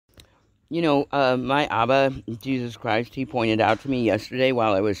My Abba, Jesus Christ, he pointed out to me yesterday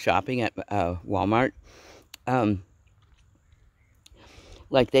while I was shopping at Walmart. Um,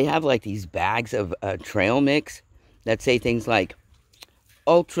 like they have like these bags of trail mix that say things like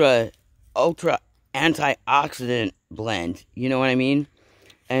ultra, ultra antioxidant blend. You know what I mean?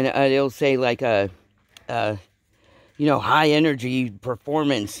 And it'll say like a high energy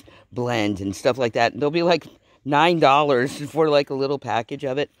performance blend and stuff like that. They'll be like $9 for like a little package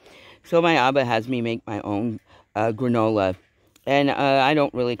of it. So my Abba has me make my own granola. And I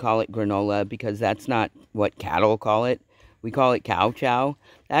don't really call it granola because that's not what cattle call it. We call it cow chow.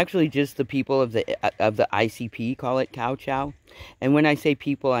 Actually, just the people of the ICP call it cow chow. And when I say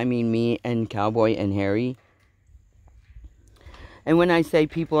people, I mean me and Cowboy and Harry. And when I say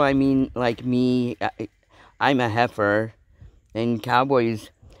people, I mean like me. I'm a heifer. And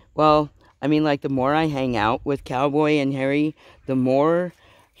Cowboys, well, I mean like the more I hang out with Cowboy and Harry, the more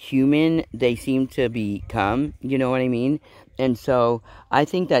human they seem to become. You know what I mean? And so I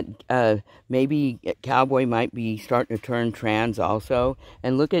think that maybe Cowboy might be starting to turn trans also.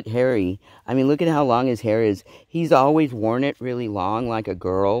 And look at Harry. I mean, look at how long his hair is. He's always worn it really long like a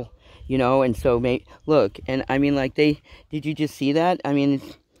girl, and so look. And I mean, like did you just see that? I mean,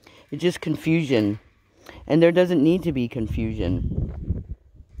 it's just confusion. And there doesn't need to be confusion.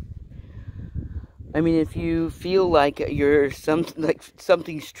 I mean, if you feel like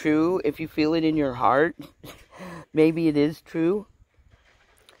something's true, if you feel it in your heart, maybe it is true.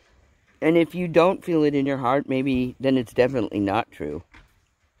 And if you don't feel it in your heart, maybe then it's definitely not true.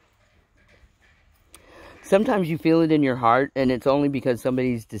 Sometimes you feel it in your heart, and it's only because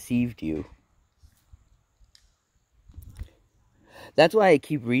somebody's deceived you. That's why I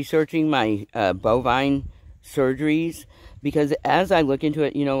keep researching my bovine surgeries, because as I look into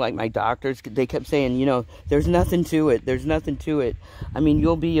it, like my doctors, they kept saying, there's nothing to it. There's nothing to it. I mean,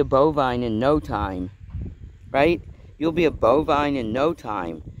 you'll be a bovine in no time, right? You'll be a bovine in no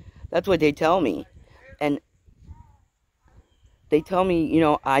time. That's what they tell me. And they tell me,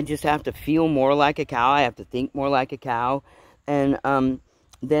 I just have to feel more like a cow. I have to think more like a cow. And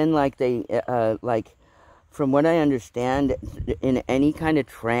then, from what I understand, in any kind of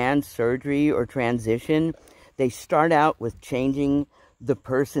trans surgery or transition, they start out with changing the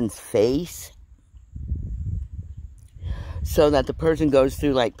person's face so that the person goes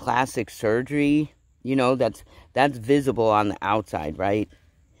through like plastic surgery. That's visible on the outside, right?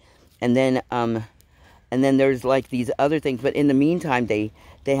 And then there's like these other things, but in the meantime, they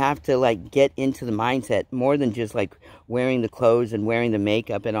have to like get into the mindset more than just like wearing the clothes and wearing the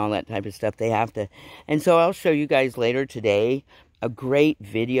makeup and all that type of stuff. They have to, and so I'll show you guys later today a great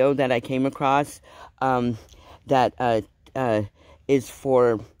video that I came across that is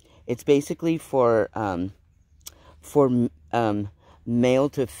for, it's basically for male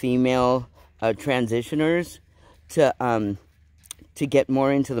to female transitioners to get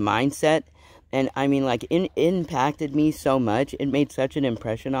more into the mindset. And I mean, like, it impacted me so much. It made such an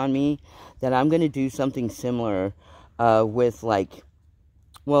impression on me that I'm going to do something similar with, like,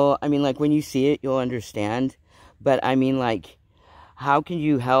 well, I mean, like, when you see it, you'll understand. But I mean, like, how can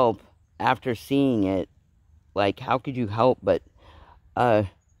you help after seeing it? Like, how could you help but,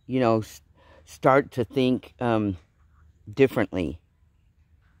 start to think differently?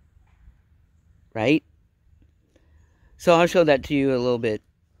 Right? So I'll show that to you a little bit.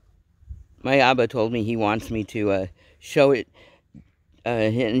 My Abba told me he wants me to show it,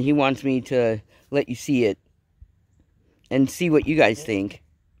 and he wants me to let you see it and see what you guys think.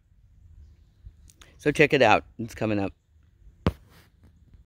 So check it out. It's coming up.